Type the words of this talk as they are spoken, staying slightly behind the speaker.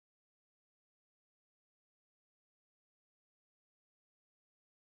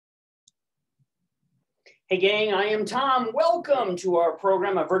Hey gang, I am Tom. Welcome to our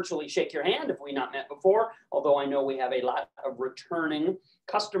program. I virtually shake your hand if we not met before, although I know we have a lot of returning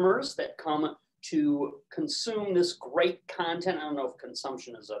customers that come to consume this great content. I don't know if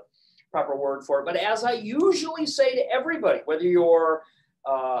consumption is a proper word for it, but as I usually say to everybody, whether you're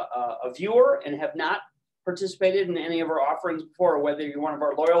a viewer and have not participated in any of our offerings before, or whether you're one of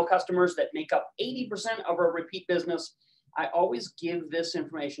our loyal customers that make up 80% of our repeat business, I always give this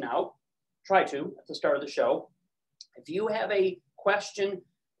information out. Try to at the start of the show. If you have a question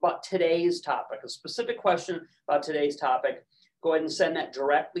about today's topic, a specific question about today's topic, go ahead and send that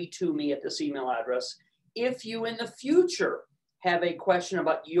directly to me at this email address. If you in the future have a question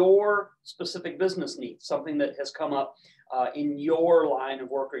about your specific business needs, something that has come up in your line of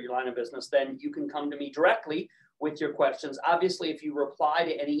work or your line of business, then you can come to me directly with your questions. Obviously, if you reply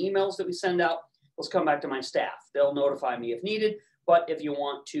to any emails that we send out, those come back to my staff. They'll notify me if needed. But if you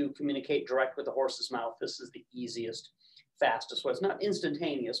want to communicate direct with the horse's mouth, this is the easiest, fastest way. It's not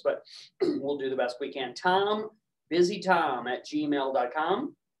instantaneous, but we'll do the best we can.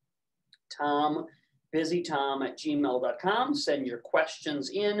 busytom@gmail.com. busytom@gmail.com. Send your questions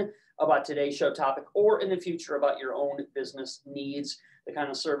in about today's show topic or in the future about your own business needs, the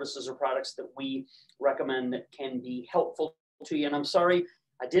kind of services or products that we recommend that can be helpful to you. And I'm sorry,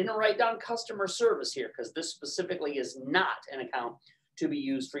 I didn't write down customer service here because this specifically is not an account to be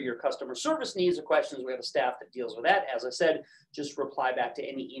used for your customer service needs or questions. We have a staff that deals with that. As I said, just reply back to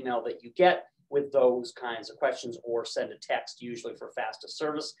any email that you get with those kinds of questions or send a text, usually for fastest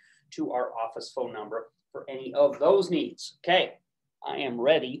service, to our office phone number for any of those needs. Okay, I am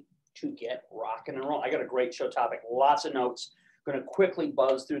ready to get rocking and roll. I got a great show topic, lots of notes. I'm going to quickly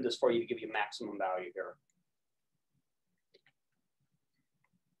buzz through this for you to give you maximum value here.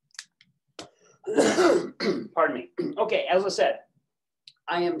 Pardon me. Okay, as I said,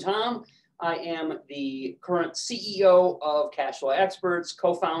 I am Tom. I am the current CEO of Cashflow Experts,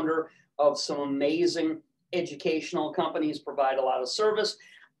 co-founder of some amazing educational companies, provide a lot of service.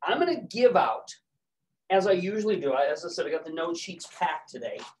 I'm going to give out, as I usually do, as I said, I got the note sheets packed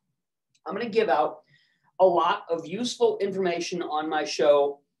today. I'm going to give out a lot of useful information on my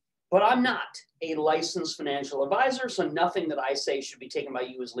show, but I'm not a licensed financial advisor, so nothing that I say should be taken by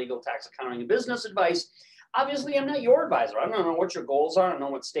you as legal, tax, accounting, and business advice. Obviously, I'm not your advisor. I don't know what your goals are. I don't know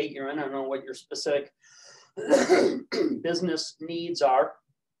what state you're in. I don't know what your specific business needs are.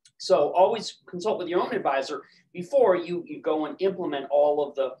 So always consult with your own advisor before you go and implement all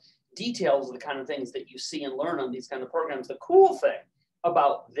of the details of the kind of things that you see and learn on these kind of programs. The cool thing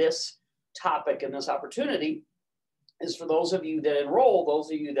about this topic and this opportunity is for those of you that enroll, those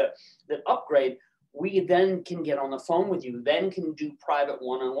of you that upgrade, we then can get on the phone with you, then can do private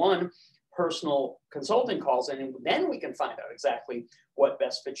one-on-one personal consulting calls, and then we can find out exactly what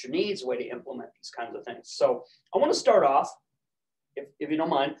best fits your needs, a way to implement these kinds of things. So I want to start off, if you don't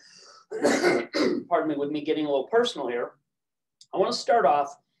mind, pardon me, with me getting a little personal here. I want to start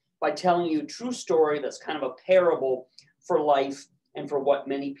off by telling you a true story that's kind of a parable for life and for what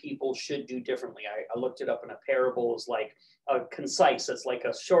many people should do differently. I looked it up, and a parable is like a concise, it's like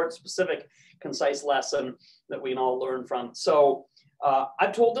a short, specific, concise lesson that we can all learn from. So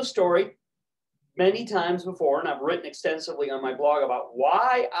I've told this story many times before, and I've written extensively on my blog about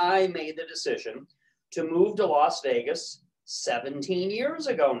why I made the decision to move to Las Vegas 17 years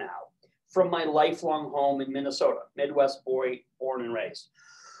ago now from my lifelong home in Minnesota, Midwest boy, born and raised.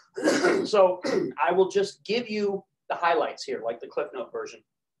 So I will just give you the highlights here, like the Cliff Note version.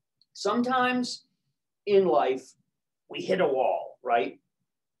 Sometimes in life, we hit a wall, right?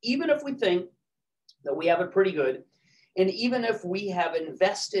 Even if we think that we have it pretty good, and even if we have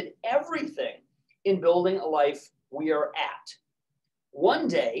invested everything in building a life we are at, one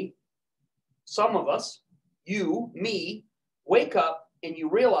day, some of us, you, me, wake up and you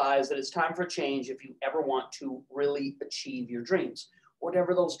realize that it's time for change if you ever want to really achieve your dreams.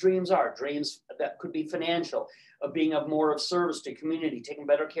 Whatever those dreams are, dreams that could be financial, of being of more of service to community, taking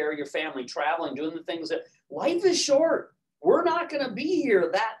better care of your family, traveling, doing the things that life is short. We're not going to be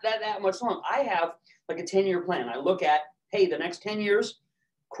here that much long. I have like a 10-year plan. I look at, hey, the next 10 years,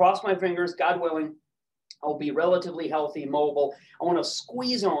 cross my fingers, God willing, I'll be relatively healthy, mobile. I want to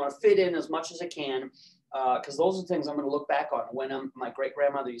squeeze, I want to fit in as much as I can. Because those are things I'm going to look back on. When my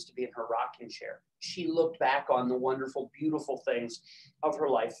great-grandmother used to be in her rocking chair, she looked back on the wonderful, beautiful things of her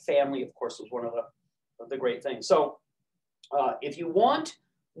life. Family, of course, was one of the great things. So if you want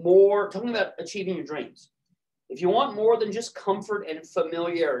more, talking about achieving your dreams, if you want more than just comfort and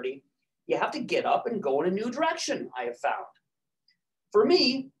familiarity, you have to get up and go in a new direction, I have found. For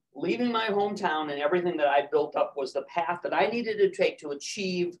me, leaving my hometown and everything that I built up was the path that I needed to take to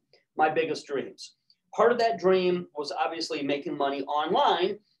achieve my biggest dreams. Part of that dream was obviously making money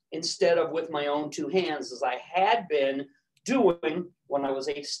online instead of with my own two hands, as I had been doing when I was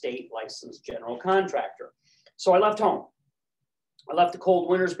a state licensed general contractor. So I left home. I left the cold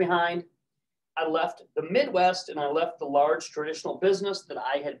winters behind. I left the Midwest, and I left the large traditional business that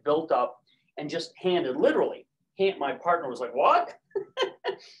I had built up and just handed, literally, my partner was like, what?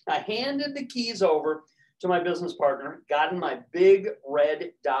 I handed the keys over to my business partner, got in my big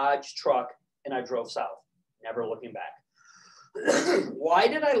red Dodge truck, and I drove south, never looking back. Why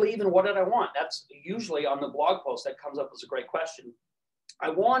did I leave and what did I want? That's usually on the blog post that comes up as a great question.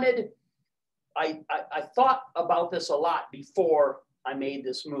 I thought about this a lot before I made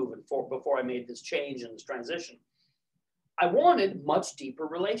this move and before I made this change and this transition. I wanted much deeper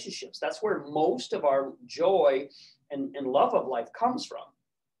relationships. That's where most of our joy and love of life comes from.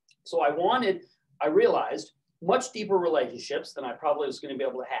 So I realized much deeper relationships than I probably was going to be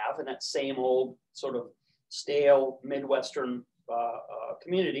able to have in that same old sort of stale Midwestern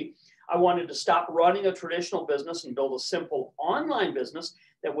community. I wanted to stop running a traditional business and build a simple online business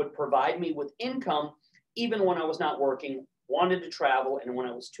that would provide me with income even when I was not working, wanted to travel, and when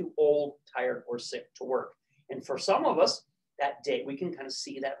I was too old, tired, or sick to work. And for some of us, that day, we can kind of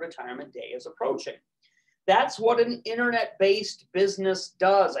see that retirement day is approaching. That's what an internet-based business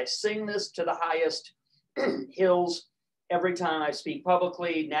does. I sing this to the highest hills every time I speak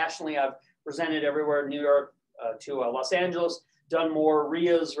publicly. Nationally, I've presented everywhere, New York to Los Angeles, done more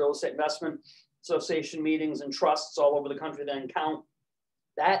RIAs, Real Estate Investment Association meetings, and trusts all over the country that I count.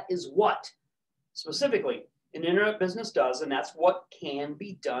 That is what specifically an internet business does, and that's what can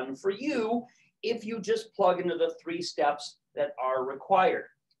be done for you if you just plug into the 3 steps that are required.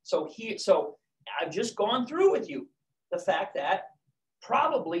 So I've just gone through with you the fact that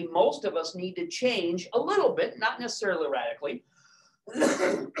probably most of us need to change a little bit, not necessarily radically.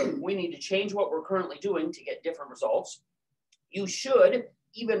 We need to change what we're currently doing to get different results. You should,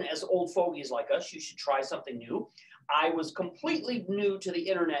 even as old fogies like us, you should try something new. I was completely new to the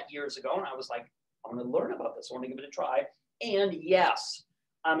internet years ago, and I was like, I want to learn about this. I want to give it a try. And yes,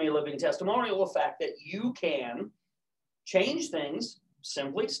 I'm a living testimonial of the fact that you can change things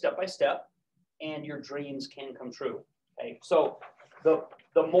simply step by step, and your dreams can come true. Okay, so the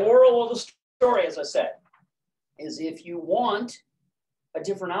moral of the story, as I said, is if you want a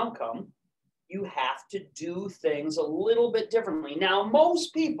different outcome, you have to do things a little bit differently. Now,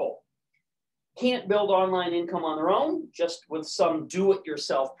 most people can't build online income on their own just with some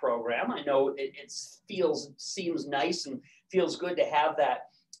do-it-yourself program. I know it seems nice and feels good to have that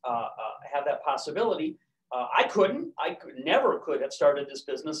possibility. I never could have started this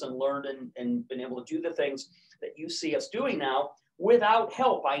business and learned and been able to do the things that you see us doing now without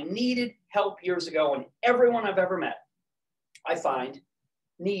help. I needed help years ago, and everyone I've ever met, I find,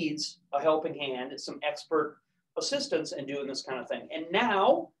 needs a helping hand and some expert assistance in doing this kind of thing. And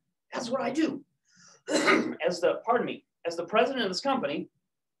now that's what I do. As the president of this company,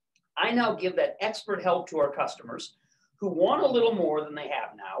 I now give that expert help to our customers who want a little more than they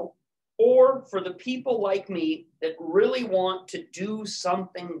have now, or for the people like me that really want to do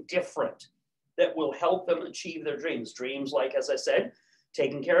something different that will help them achieve their dreams. Dreams like, as I said,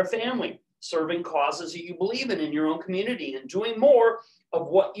 taking care of family, serving causes that you believe in your own community, and doing more of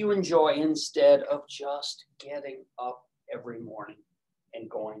what you enjoy instead of just getting up every morning and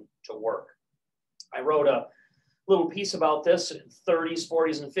going to work. I wrote a little piece about this in 30s,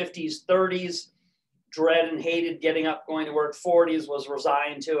 40s, and 50s. 30s, dread and hated getting up, going to work. 40s was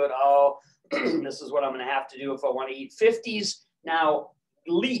resigned to it. Oh, this is what I'm going to have to do if I want to eat. 50s, now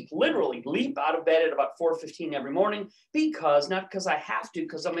literally leap out of bed at about 4:15 every morning not because I have to,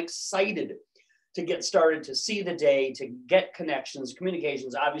 because I'm excited to get started, to see the day, to get connections,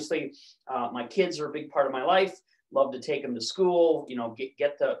 communications. Obviously, my kids are a big part of my life. Love to take them to school,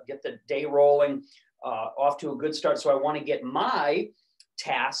 get the day rolling, off to a good start. So I want to get my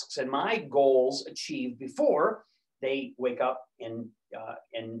tasks and my goals achieved before they wake up and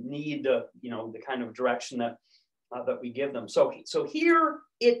need the kind of direction that we give them. So here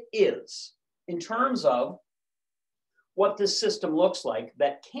it is in terms of what this system looks like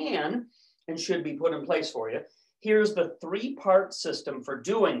that can and should be put in place for you. Here's the 3-part system for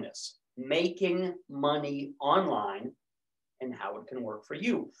doing this, making money online, and how it can work for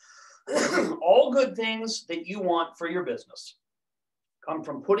you. All good things that you want for your business come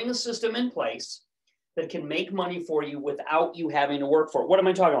from putting a system in place that can make money for you without you having to work for it. What am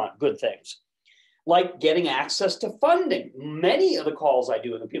I talking about? Good things. Like getting access to funding. Many of the calls I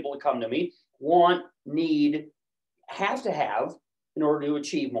do and the people that come to me want, need, have to have in order to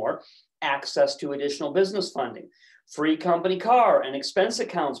achieve more, access to additional business funding, free company car and expense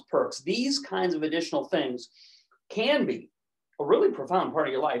accounts perks. These kinds of additional things can be a really profound part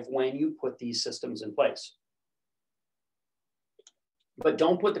of your life when you put these systems in place. But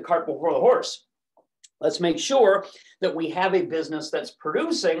don't put the cart before the horse. Let's make sure that we have a business that's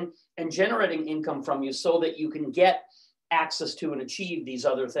producing and generating income from you so that you can get access to and achieve these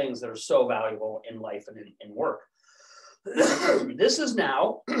other things that are so valuable in life and in work. This is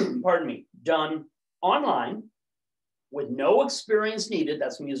now, pardon me, done online with no experience needed.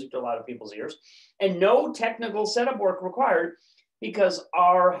 That's music to a lot of people's ears, and no technical setup work required, because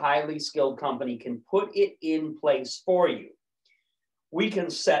our highly skilled company can put it in place for you. We can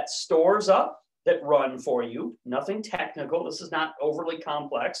set stores up that run for you, nothing technical. This is not overly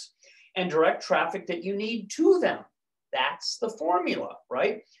complex, and direct traffic that you need to them. That's the formula,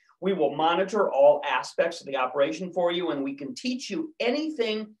 right? We will monitor all aspects of the operation for you, and we can teach you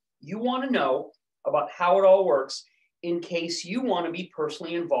anything you want to know about how it all works in case you want to be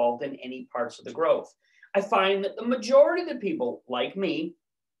personally involved in any parts of the growth. I find that the majority of the people, like me,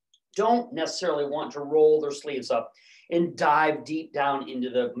 don't necessarily want to roll their sleeves up and dive deep down into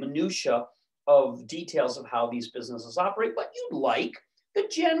the minutia of details of how these businesses operate, but you like the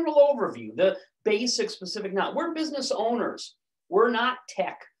general overview, the basic specific knowledge. We're business owners. We're not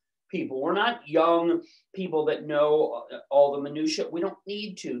tech people. We're not young people that know all the minutia. We don't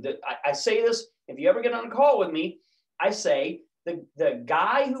need to. I say this, if you ever get on a call with me, I say the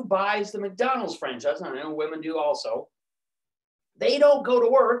guy who buys the McDonald's franchise, and I know women do also, they don't go to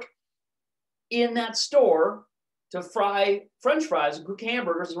work in that store to fry French fries and cook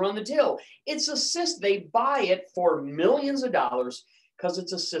hamburgers and run the till. It's a system. They buy it for millions of dollars because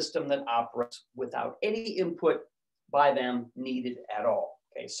it's a system that operates without any input by them needed at all.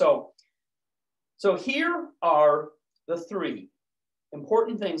 Okay, so here are the three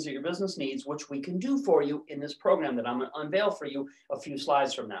important things that your business needs, which we can do for you in this program that I'm going to unveil for you a few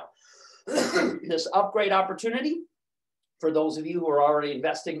slides from now. This upgrade opportunity for those of you who are already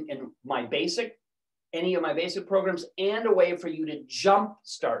investing in any of my basic programs, and a way for you to jump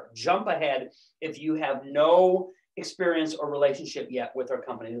ahead if you have no experience or relationship yet with our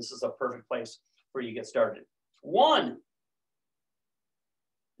company. This is a perfect place for you to get started. One,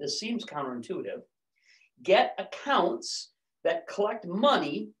 this seems counterintuitive, get accounts that collect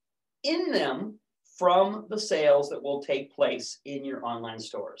money in them from the sales that will take place in your online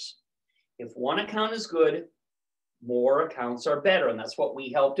stores. If one account is good, more accounts are better, and that's what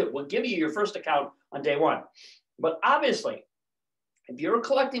we help do. We'll give you your first account on day one. But obviously, if you're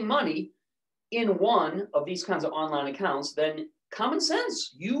collecting money in one of these kinds of online accounts, then common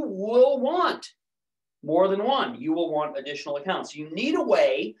sense, you will want more than one. You will want additional accounts. You need a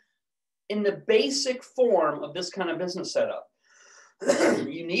way in the basic form of this kind of business setup.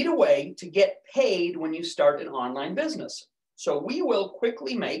 You need a way to get paid when you start an online business. So we will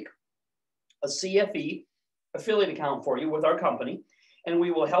quickly make a CFE affiliate account for you with our company, and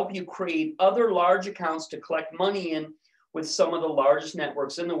we will help you create other large accounts to collect money in with some of the largest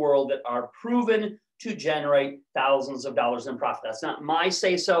networks in the world that are proven to generate thousands of dollars in profit. That's not my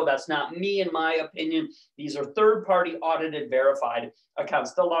say-so. That's not me and my opinion. These are third-party audited, verified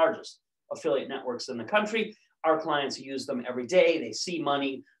accounts, the largest affiliate networks in the country. Our clients use them every day. They see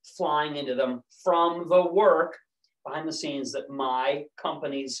money flying into them from the work behind the scenes that my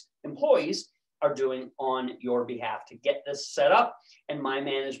company's employees are doing on your behalf to get this set up, and my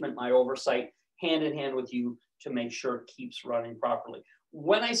management, my oversight, hand in hand with you to make sure it keeps running properly.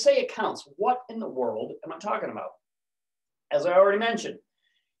 When I say accounts, what in the world am I talking about? As I already mentioned,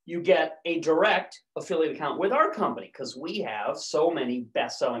 you get a direct affiliate account with our company because we have so many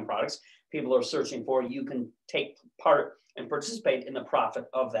best-selling products people are searching for. You can take part and participate in the profit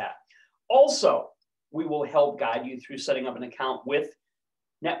of that. Also, we will help guide you through setting up an account with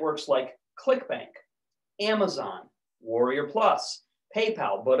networks like ClickBank, Amazon, Warrior Plus,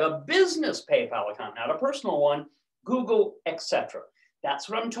 PayPal, but a business PayPal account, not a personal one, Google, etc. That's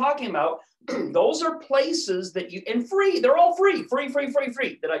what I'm talking about. Those are places that you, and free, they're all free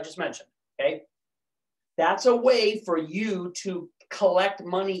that I just mentioned, okay? That's a way for you to collect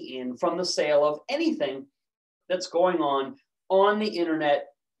money in from the sale of anything that's going on the internet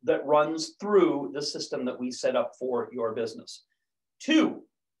that runs through the system that we set up for your business. 2,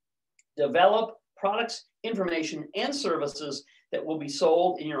 develop products, information, and services that will be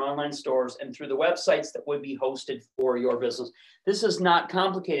sold in your online stores and through the websites that would be hosted for your business. This is not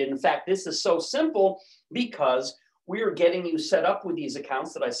complicated. In fact, this is so simple because we are getting you set up with these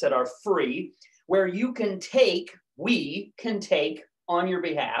accounts that I said are free, where you can take, we can take on your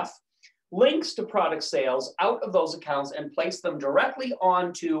behalf links to product sales out of those accounts and place them directly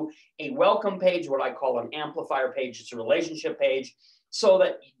onto a welcome page, what I call an amplifier page. It's a relationship page, so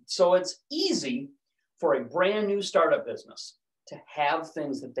it's easy for a brand new startup business to have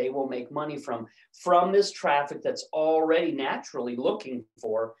things that they will make money from this traffic that's already naturally looking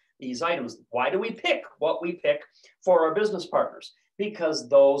for these items. Why do we pick what we pick for our business partners? Because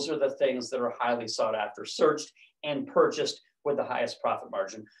those are the things that are highly sought after, searched, and purchased with the highest profit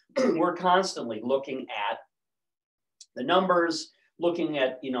margin. We're constantly looking at the numbers, looking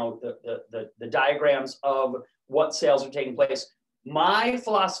at the diagrams of what sales are taking place. My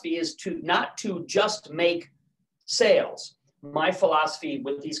philosophy is not to just make sales. My philosophy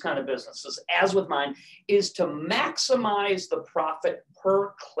with these kind of businesses, as with mine, is to maximize the profit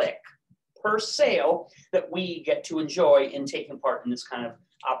per click, per sale that we get to enjoy in taking part in this kind of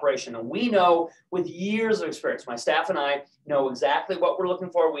operation. And we know, with years of experience, my staff and I know exactly what we're looking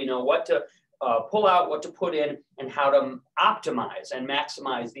for. We know what to pull out, what to put in, and how to optimize and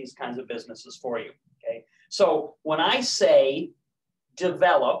maximize these kinds of businesses for you. Okay. So when I say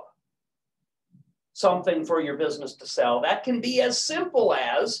develop something for your business to sell, that can be as simple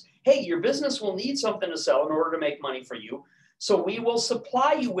as, hey, your business will need something to sell in order to make money for you. So we will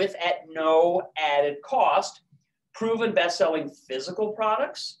supply you with, at no added cost, proven best-selling physical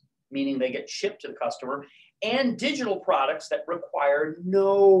products, meaning they get shipped to the customer, and digital products that require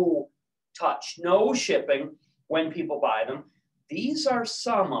no touch, no shipping when people buy them. These are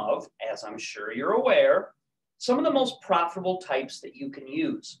some of, as I'm sure you're aware, some of the most profitable types that you can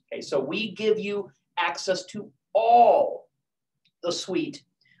use. Okay, so we give you access to all the suite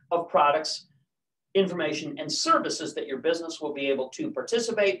of products, information, and services that your business will be able to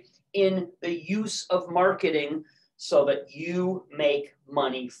participate in the use of marketing so that you make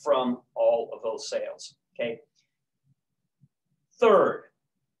money from all of those sales. Okay. Third,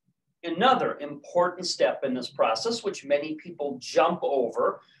 another important step in this process, which many people jump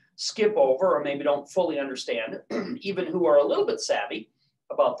over, skip over, or maybe don't fully understand, even who are a little bit savvy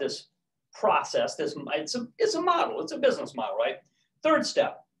about this process. It's a model, it's a business model, right? Third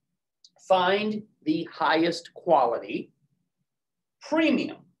step, find the highest quality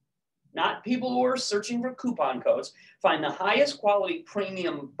premium, not people who are searching for coupon codes. Find the highest quality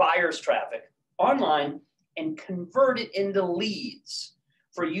premium buyers traffic online and convert it into leads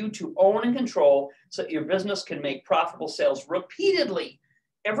for you to own and control so that your business can make profitable sales repeatedly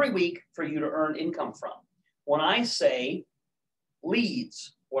every week for you to earn income from. When I say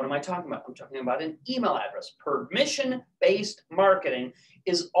leads, what am I talking about? I'm talking about an email address. Permission-based marketing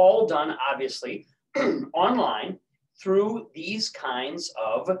is all done, obviously, online through these kinds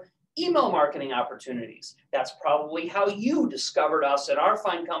of email marketing opportunities. That's probably how you discovered us at our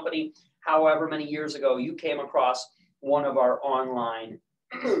fine company, however many years ago you came across one of our online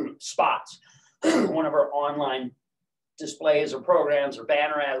spots, one of our online displays or programs or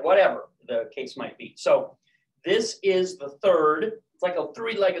banner ads, whatever the case might be. So this is the third, it's like a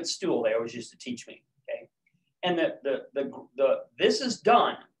three-legged stool they always used to teach me, okay? And this is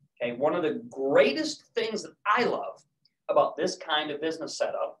done, okay? One of the greatest things that I love about this kind of business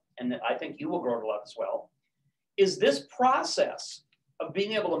setup, and that I think you will grow to love as well, is this process of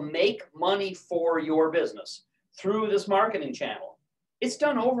being able to make money for your business through this marketing channel. It's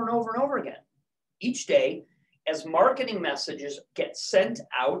done over and over and over again. Each day, as marketing messages get sent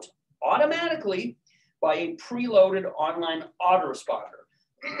out automatically by a preloaded online autoresponder.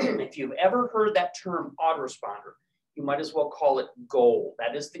 If you've ever heard that term autoresponder, you might as well call it gold.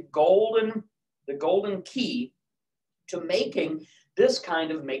 That is the golden key to making this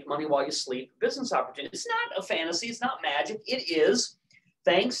kind of make money while you sleep business opportunity. It's not a fantasy, it's not magic. It is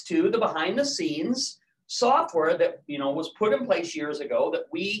thanks to the behind the scenes software that was put in place years ago that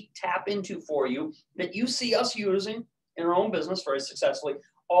we tap into for you, that you see us using in our own business very successfully.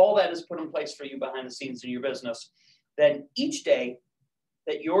 All that is put in place for you behind the scenes in your business. Then each day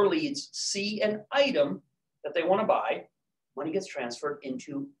that your leads see an item that they want to buy, money gets transferred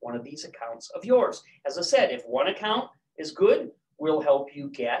into one of these accounts of yours. As I said, if one account is good, we'll help you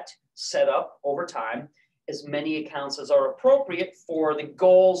get set up over time as many accounts as are appropriate for the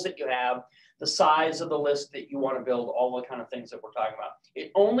goals that you have, the size of the list that you want to build, all the kind of things that we're talking about.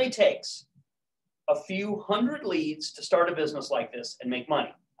 It only takes a few hundred leads to start a business like this and make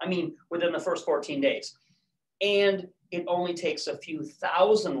money. I mean, within the first 14 days. And it only takes a few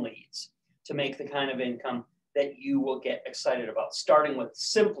thousand leads to make the kind of income that you will get excited about, starting with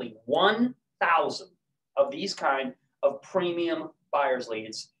simply 1,000 of these kind of premium buyers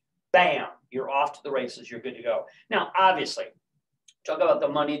leads. Bam, you're off to the races, you're good to go. Now, obviously, talk about the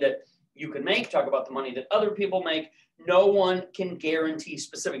money that you can make, talk about the money that other people make. No one can guarantee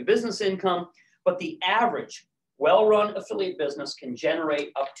specific business income, but the average well-run affiliate business can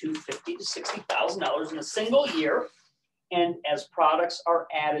generate up to $50,000 to $60,000 in a single year. And as products are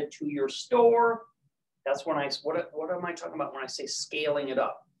added to your store, that's when what am I talking about when I say scaling it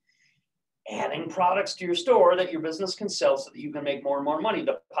up? Adding products to your store that your business can sell so that you can make more and more money.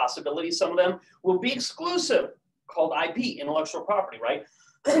 The possibility some of them will be exclusive, called IP, intellectual property, right?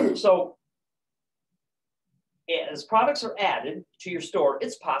 So as products are added to your store,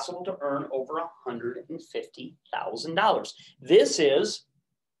 it's possible to earn over $150,000. This is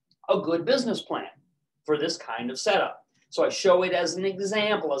a good business plan for this kind of setup. So I show it as an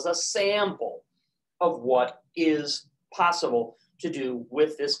example, as a sample of what is possible to do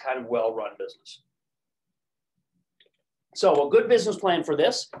with this kind of well-run business. So a good business plan for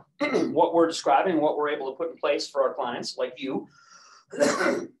this, what we're describing, what we're able to put in place for our clients like you,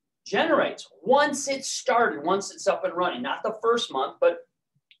 generates, once it's started, once it's up and running, not the first month, but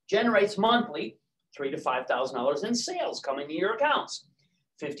generates monthly $3,000 to $5,000 in sales coming to your accounts.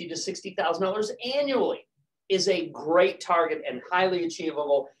 $50,000 to $60,000 annually is a great target and highly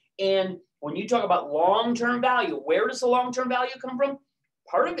achievable. And when you talk about long-term value, where does the long-term value come from?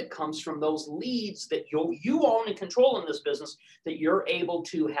 Part of it comes from those leads that you own and control in this business that you're able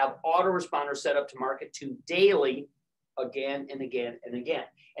to have autoresponders set up to market to daily, again and again and again.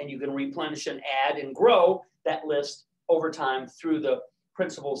 And you can replenish and add and grow that list over time through the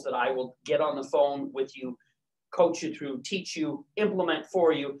principles that I will get on the phone with you, coach you through, teach you, implement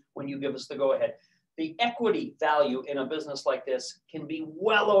for you when you give us the go-ahead. The equity value in a business like this can be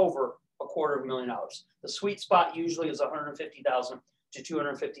well over $250,000. The sweet spot usually is $150,000 to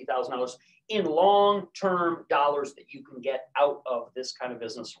 $250,000 in long-term dollars that you can get out of this kind of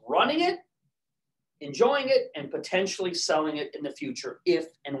business, running it, enjoying it, and potentially selling it in the future if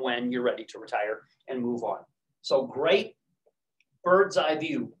and when you're ready to retire and move on. So great bird's eye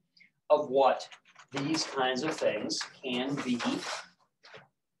view of what these kinds of things can be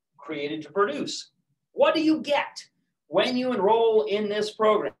created to produce. What do you get when you enroll in this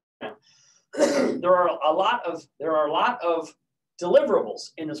program? There are a lot of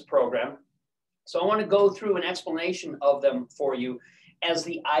deliverables in this program. So I want to go through an explanation of them for you as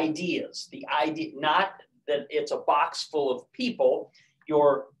the ideas. The idea, not that it's a box full of people.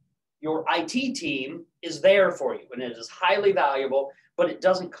 Your IT team is there for you, and it is highly valuable, but it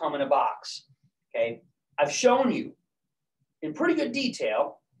doesn't come in a box. Okay, I've shown you in pretty good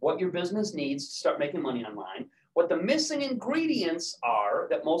detail what your business needs to start making money online, what the missing ingredients are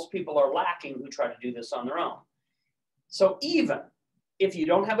that most people are lacking who try to do this on their own. So even if you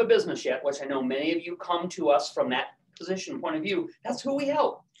don't have a business yet, which I know many of you come to us from that position point of view, that's who we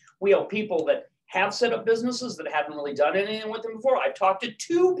help. We help people that have set up businesses that haven't really done anything with them before. I've talked to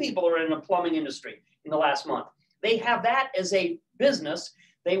 2 people who are in the plumbing industry in the last month. They have that as a business.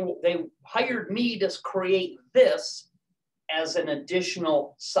 They hired me to create this as an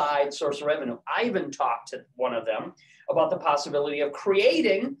additional side source of revenue. I even talked to one of them about the possibility of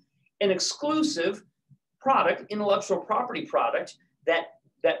creating an exclusive product, intellectual property product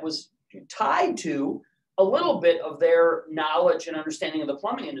that was tied to a little bit of their knowledge and understanding of the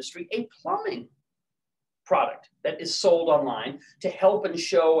plumbing industry, a plumbing product that is sold online to help and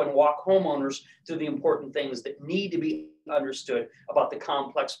show and walk homeowners through the important things that need to be understood about the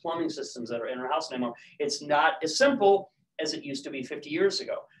complex plumbing systems that are in our house anymore. It's not as simple as it used to be 50 years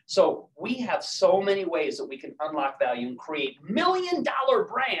ago. So we have so many ways that we can unlock value and create million-dollar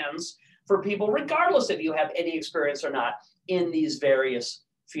brands for people, regardless if you have any experience or not in these various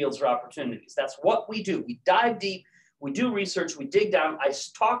fields or opportunities. That's what we do. We dive deep, we do research, we dig down. I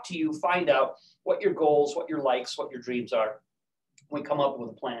talk to you, find out what your goals, what your likes, what your dreams are. We come up with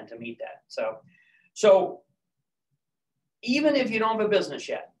a plan to meet that. So even if you don't have a business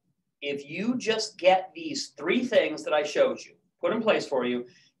yet, if you just get these 3 things that I showed you, put in place for you,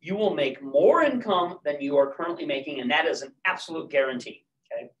 you will make more income than you are currently making, and that is an absolute guarantee,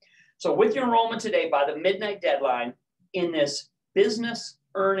 okay? So with your enrollment today, by the midnight deadline in this Business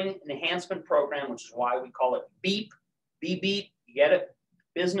Earning Enhancement Program, which is why we call it BEEP, B-BEEP, you get it?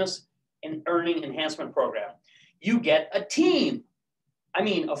 Business and Earning Enhancement Program. You get a team, I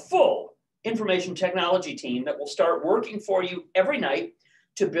mean a full information technology team that will start working for you every night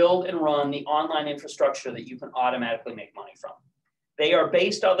to build and run the online infrastructure that you can automatically make money from. They are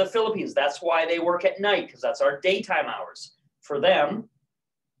based out of the Philippines. That's why they work at night, because that's our daytime hours. For them,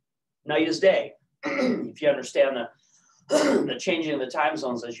 night is day. If you understand the changing of the time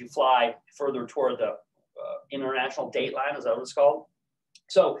zones as you fly further toward the international date line, is that what it's called?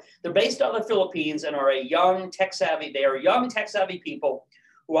 So they're based out of the Philippines and are a young tech savvy. They are young tech savvy people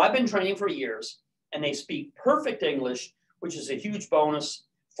who I've been training for years, and they speak perfect English, which is a huge bonus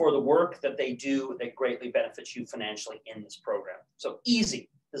for the work that they do that greatly benefits you financially in this program. So easy.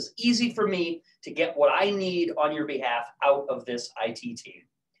 This is easy for me to get what I need on your behalf out of this IT team.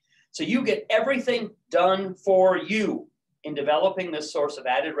 So you get everything done for you in developing this source of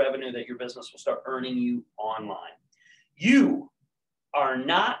added revenue that your business will start earning you online. You are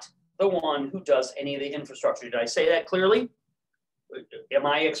not the one who does any of the infrastructure. Did I say that clearly? Am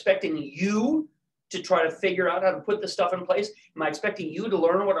I expecting you to try to figure out how to put this stuff in place? Am I expecting you to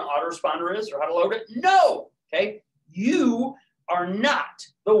learn what an autoresponder is or how to load it? No, okay? You are not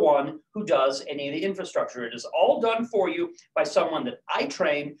the one who does any of the infrastructure. It is all done for you by someone that I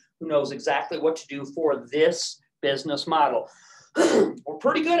train who knows exactly what to do for this business model. We're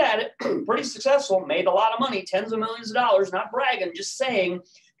pretty good at it, pretty successful, made a lot of money, tens of millions of dollars, not bragging, just saying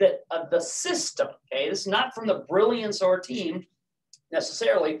that the system, okay, this is not from the brilliance of our team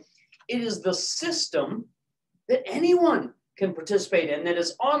necessarily, it is the system that anyone can participate in, that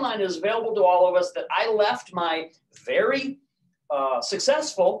is online, is available to all of us, that I left my very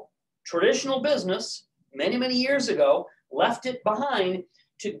successful traditional business many, many years ago, left it behind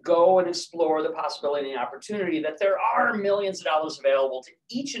to go and explore the possibility and opportunity that there are millions of dollars available to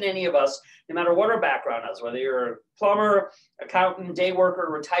each and any of us, no matter what our background is, whether you're a plumber, accountant, day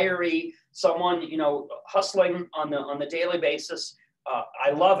worker, retiree, someone, you know, hustling on the daily basis. I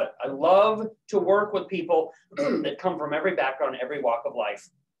love it. I love to work with people that come from every background, every walk of life.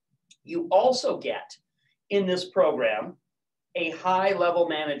 You also get in this program a high-level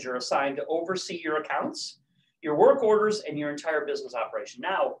manager assigned to oversee your accounts, your work orders, and your entire business operation.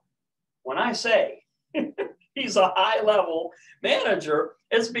 Now, when I say he's a high-level manager,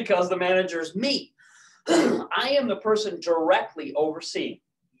 it's because the manager's me. I am the person directly overseeing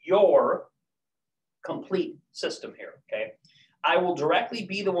your complete system here, okay? I will directly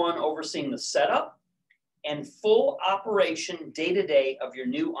be the one overseeing the setup and full operation day-to-day of your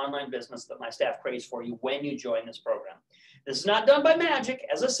new online business that my staff creates for you when you join this program. This is not done by magic.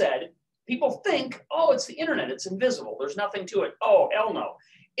 As I said, people think, oh, it's the internet, it's invisible, there's nothing to it. Oh, hell no.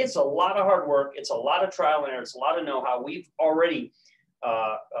 It's a lot of hard work. It's a lot of trial and error. It's a lot of know-how. We've already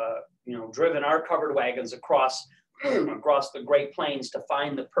driven our covered wagons across the Great Plains to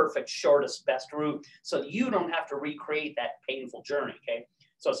find the perfect, shortest, best route so you don't have to recreate that painful journey, okay?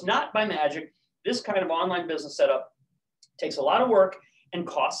 So it's not by magic. This kind of online business setup takes a lot of work and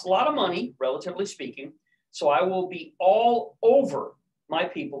costs a lot of money, relatively speaking. So I will be all over my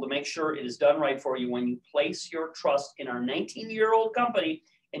people to make sure it is done right for you when you place your trust in our 19-year-old company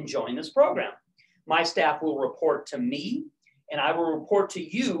and join this program. My staff will report to me, and I will report to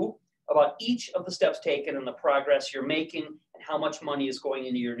you about each of the steps taken and the progress you're making and how much money is going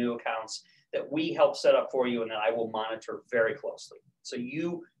into your new accounts that we help set up for you and that I will monitor very closely. So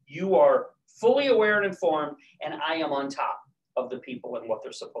you are fully aware and informed, and I am on top of the people and what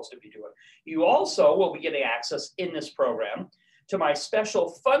they're supposed to be doing. You also will be getting access in this program to my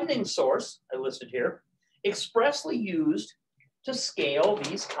special funding source, I listed here, expressly used to scale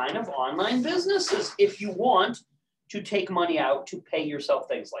these kind of online businesses if you want to take money out to pay yourself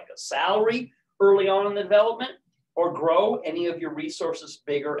things like a salary early on in the development or grow any of your resources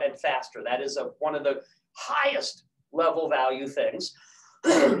bigger and faster. That is one of the highest level value things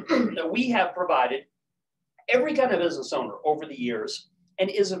that we have provided every kind of business owner over the years and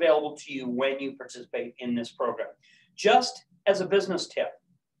is available to you when you participate in this program. Just as a business tip,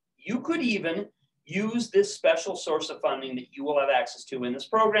 you could even use this special source of funding that you will have access to in this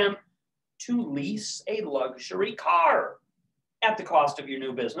program to lease a luxury car at the cost of your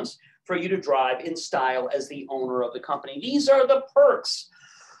new business for you to drive in style as the owner of the company. These are the perks,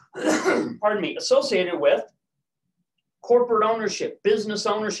 pardon me, associated with corporate ownership, business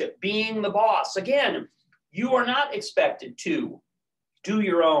ownership, being the boss. Again, you are not expected to do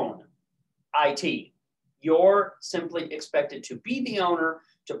your own IT. You're simply expected to be the owner,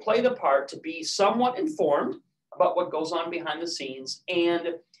 to play the part, to be somewhat informed about what goes on behind the scenes,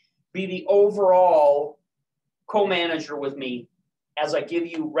 and be the overall co-manager with me as I give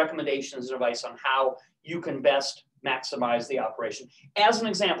you recommendations and advice on how you can best maximize the operation. As an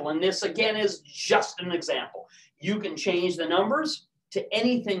example, and this again is just an example, you can change the numbers to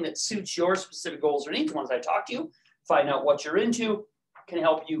anything that suits your specific goals or needs. Once I talk to you, find out what you're into, can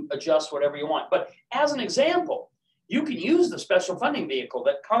help you adjust whatever you want. But as an example, you can use the special funding vehicle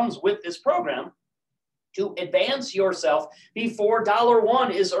that comes with this program to advance yourself before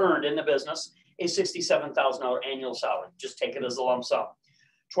 $1 is earned in the business, a $67,000 annual salary. Just take it as a lump sum.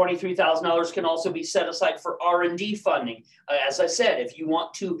 $23,000 can also be set aside for R&D funding. As I said, if you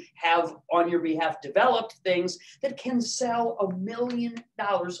want to have on your behalf developed things that can sell $1 million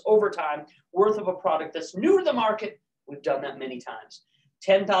over time worth of a product that's new to the market, we've done that many times.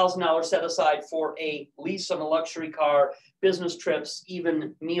 $10,000 set aside for a lease on a luxury car, business trips,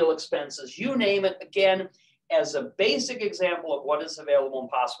 even meal expenses, you name it. Again, as a basic example of what is available and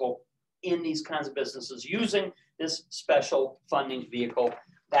possible in these kinds of businesses using this special funding vehicle.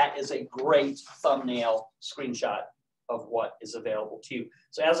 That is a great thumbnail screenshot of what is available to you.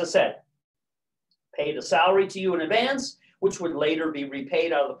 So as I said, pay the salary to you in advance, which would later be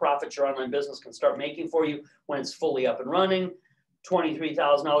repaid out of the profits your online business can start making for you when it's fully up and running.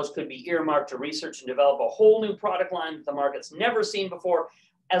 $23,000 could be earmarked to research and develop a whole new product line that the market's never seen before.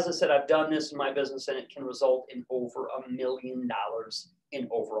 As I said, I've done this in my business and it can result in over $1 million in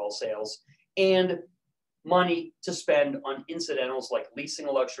overall sales and money to spend on incidentals like leasing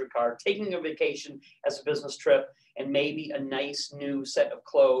a luxury car, taking a vacation as a business trip, and maybe a nice new set of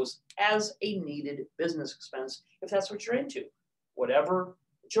clothes as a needed business expense if that's what you're into. Whatever,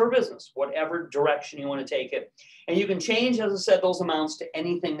 it's your business, whatever direction you want to take it. And you can change, as I said, those amounts to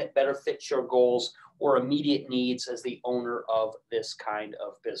anything that better fits your goals or immediate needs as the owner of this kind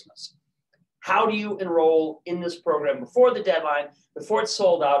of business. How do you enroll in this program before the deadline, before it's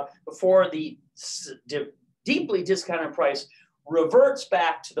sold out, before the deeply discounted price reverts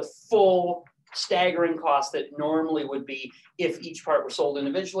back to the full staggering cost that normally would be if each part were sold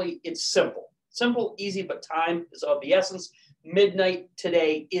individually? It's simple. Simple, easy, but time is of the essence. Midnight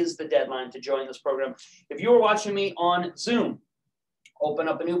today is the deadline to join this program. If you are watching me on Zoom, open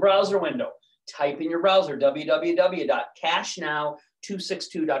up a new browser window. Type in your browser,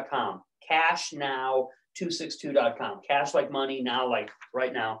 www.cashnow262.com. Cashnow262.com. Cash like money, now like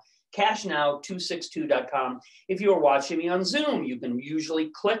right now. Cashnow262.com. If you are watching me on Zoom, you can usually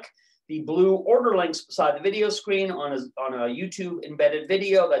click the blue order links beside the video screen on a YouTube embedded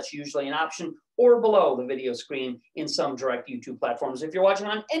video. That's usually an option, or below the video screen in some direct YouTube platforms. If you're watching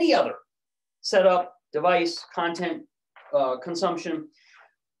on any other setup, device, content consumption,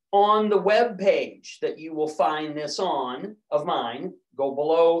 on the web page that you will find this on of mine, go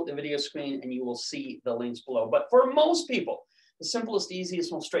below the video screen and you will see the links below. But for most people, the simplest,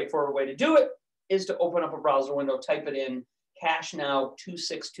 easiest, most straightforward way to do it is to open up a browser window, type it in,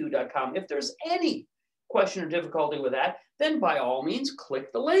 cashnow262.com. If there's any question or difficulty with that, then by all means,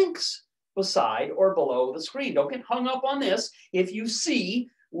 click the links beside or below the screen. Don't get hung up on this. If you see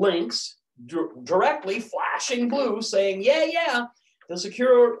links directly flashing blue saying, yeah, the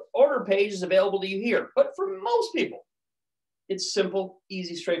secure order page is available to you here. But for most people, it's simple,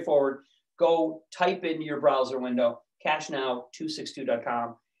 easy, straightforward. Go type into your browser window,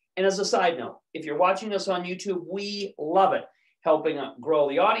 cashnow262.com. And as a side note, if you're watching us on YouTube, we love it, helping grow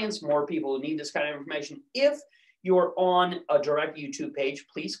the audience, more people who need this kind of information. If you're on a direct YouTube page,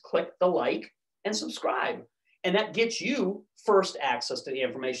 please click the like and subscribe. And that gets you first access to the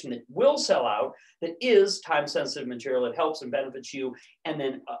information that will sell out, that is time-sensitive material. It helps and benefits you, and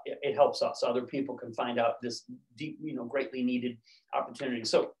then it helps us. Other people can find out this deep, greatly needed opportunity.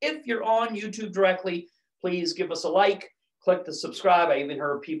 So if you're on YouTube directly, please give us a like, click the subscribe. I even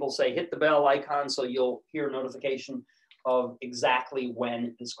heard people say hit the bell icon so you'll hear a notification of exactly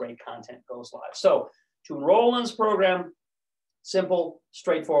when this great content goes live. So to enroll in this program, simple,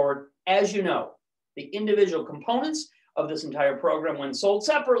 straightforward. As you know, the individual components of this entire program, when sold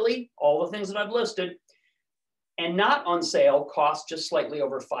separately, all the things that I've listed, and not on sale, cost just slightly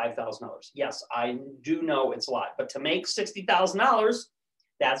over $5,000. Yes, I do know it's a lot, but to make $60,000,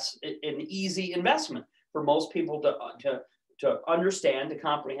 that's an easy investment for most people to understand, to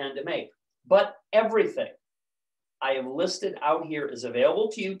comprehend, to make. But everything I have listed out here is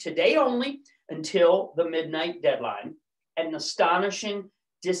available to you today only until the midnight deadline at an astonishing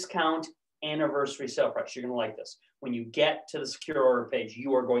discount anniversary sale price. You're going to like this. When you get to the secure order page,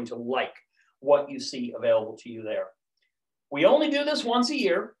 you are going to like what you see available to you there. We only do this once a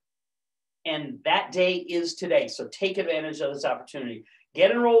year, and that day is today. So take advantage of this opportunity.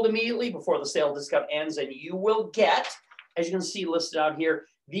 Get enrolled immediately before the sale discount ends, and you will get, as you can see listed out here,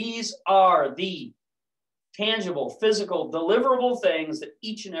 these are the tangible, physical, deliverable things that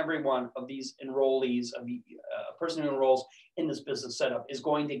each and every one of these enrollees, of the person who enrolls in this business setup, is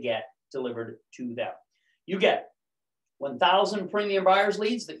going to get delivered to them. You get 1,000 premium buyers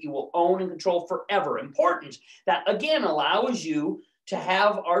leads that you will own and control forever. Important. That again allows you to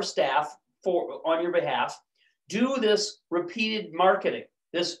have our staff on your behalf do this repeated marketing,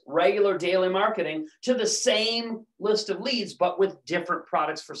 this regular daily marketing to the same list of leads, but with different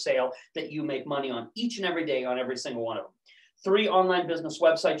products for sale that you make money on each and every day on every single one of them. 3 online business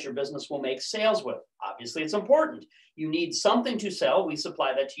websites your business will make sales with. Obviously, it's important. You need something to sell. We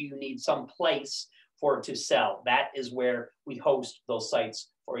supply that to you. You need some place for it to sell. That is where we host those sites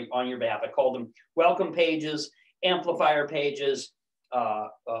for you on your behalf. I call them welcome pages, amplifier pages,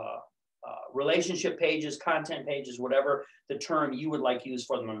 relationship pages, content pages, whatever the term you would like used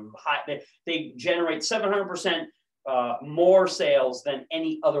for them. They generate 700% more sales than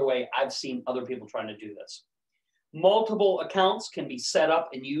any other way I've seen other people trying to do this. Multiple accounts can be set up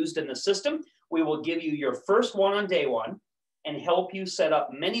and used in the system. We will give you your first one on day one and help you set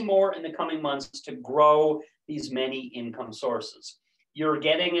up many more in the coming months to grow these many income sources. You're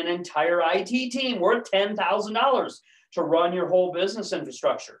getting an entire IT team worth $10,000 to run your whole business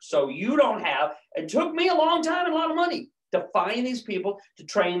infrastructure. So you don't have, it took me a long time and a lot of money to find these people, to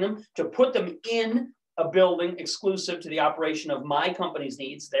train them, to put them in a building exclusive to the operation of my company's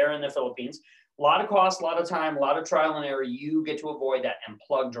needs there in the Philippines. A lot of cost, a lot of time, a lot of trial and error. You get to avoid that and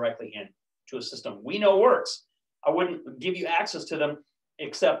plug directly in to a system we know works. I wouldn't give you access to them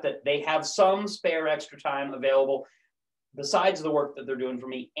except that they have some spare extra time available besides the work that they're doing for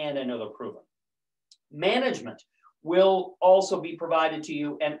me, and I know they're proven. Management will also be provided to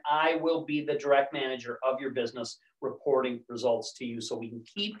you, and I will be the direct manager of your business, reporting results to you so we can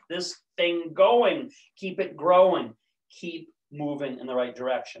keep this thing going, keep it growing, keep moving in the right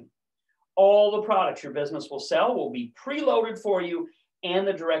direction. All the products your business will sell will be preloaded for you, and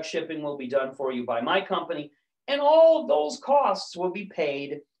the direct shipping will be done for you by my company, and all of those costs will be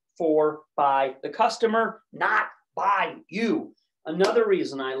paid for by the customer, not by you. Another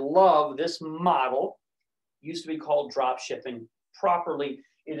reason I love this model, used to be called drop shipping. Properly,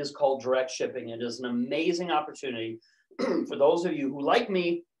 it is called direct shipping. It is an amazing opportunity for those of you who, like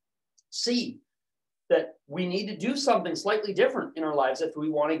me, see that we need to do something slightly different in our lives if we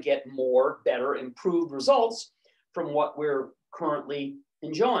want to get more, better, improved results from what we're currently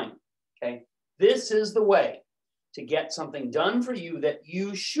enjoying, okay? This is the way to get something done for you that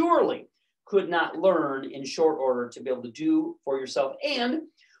you surely could not learn in short order to be able to do for yourself. And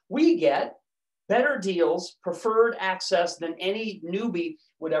we get better deals, preferred access than any newbie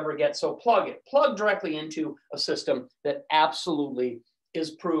would ever get. So plug directly into a system that absolutely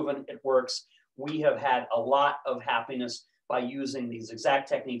is proven it works. We have had a lot of happiness by using these exact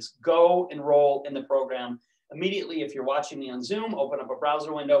techniques. Go enroll in the program immediately. If you're watching me on Zoom, open up a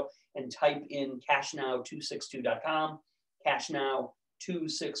browser window and type in cashnow262.com,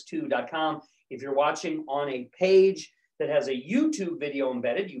 cashnow262.com. If you're watching on a page that has a YouTube video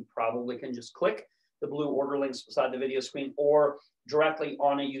embedded, you probably can just click the blue order links beside the video screen, or directly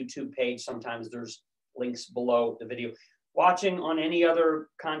on a YouTube page. Sometimes there's links below the video. Watching on any other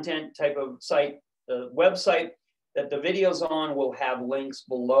content type of site, the website that the video's on will have links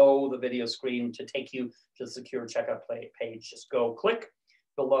below the video screen to take you to the secure checkout page. Just go click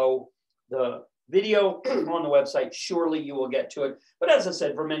below the video on the website. Surely you will get to it. But as I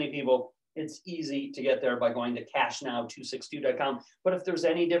said, for many people, it's easy to get there by going to cashnow262.com. But if there's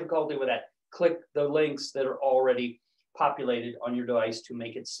any difficulty with that, click the links that are already populated on your device to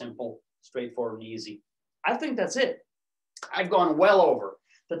make it simple, straightforward, and easy. I think that's it. I've gone well over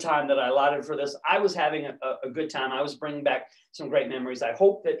the time that I allotted for this. I was having a good time. I was bringing back some great memories. I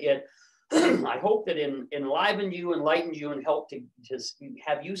hope that it enlivened you, enlightened you, and helped to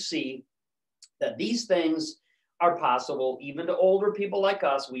have you see that these things are possible, even to older people like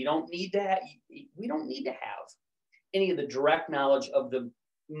us. We don't need to have any of the direct knowledge of the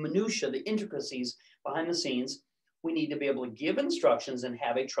minutia, the intricacies behind the scenes. We need to be able to give instructions and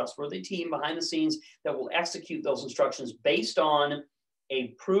have a trustworthy team behind the scenes that will execute those instructions based on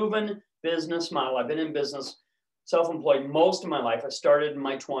a proven business model. I've been in business, self-employed most of my life. I started in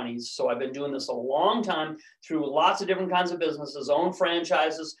my 20s, so I've been doing this a long time through lots of different kinds of businesses, own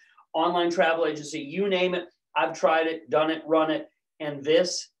franchises, online travel agency, you name it. I've tried it, done it, run it, and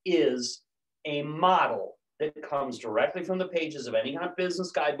this is a model that comes directly from the pages of any kind of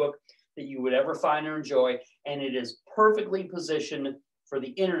business guidebook that you would ever find or enjoy, and it is perfectly positioned for the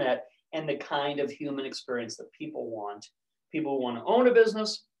internet and the kind of human experience that people want. People want to own a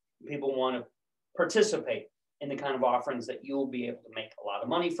business, people want to participate in the kind of offerings that you'll be able to make a lot of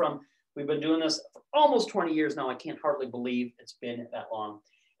money from. We've been doing this for almost 20 years now. I can't hardly believe it's been that long.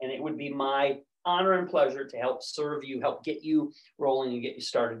 And it would be my honor and pleasure to help serve you, help get you rolling and get you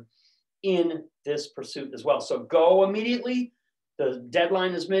started in this pursuit as well. So go immediately. The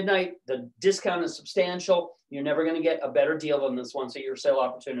deadline is midnight. The discount is substantial. You're never going to get a better deal than this once a year sale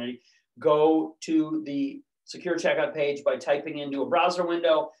opportunity. Go to the secure checkout page by typing into a browser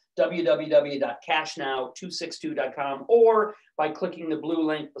window, www.cashnow262.com, or by clicking the blue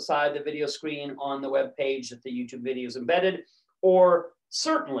link beside the video screen on the web page that the YouTube video is embedded, or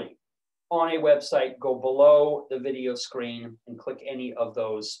certainly on a website, go below the video screen and click any of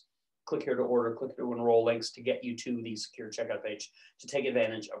those. Click here to order, click here to enroll links to get you to the secure checkout page to take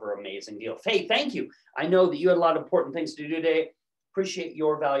advantage of our amazing deal. Hey, thank you. I know that you had a lot of important things to do today. Appreciate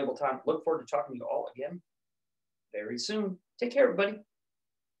your valuable time. Look forward to talking to you all again very soon. Take care, everybody.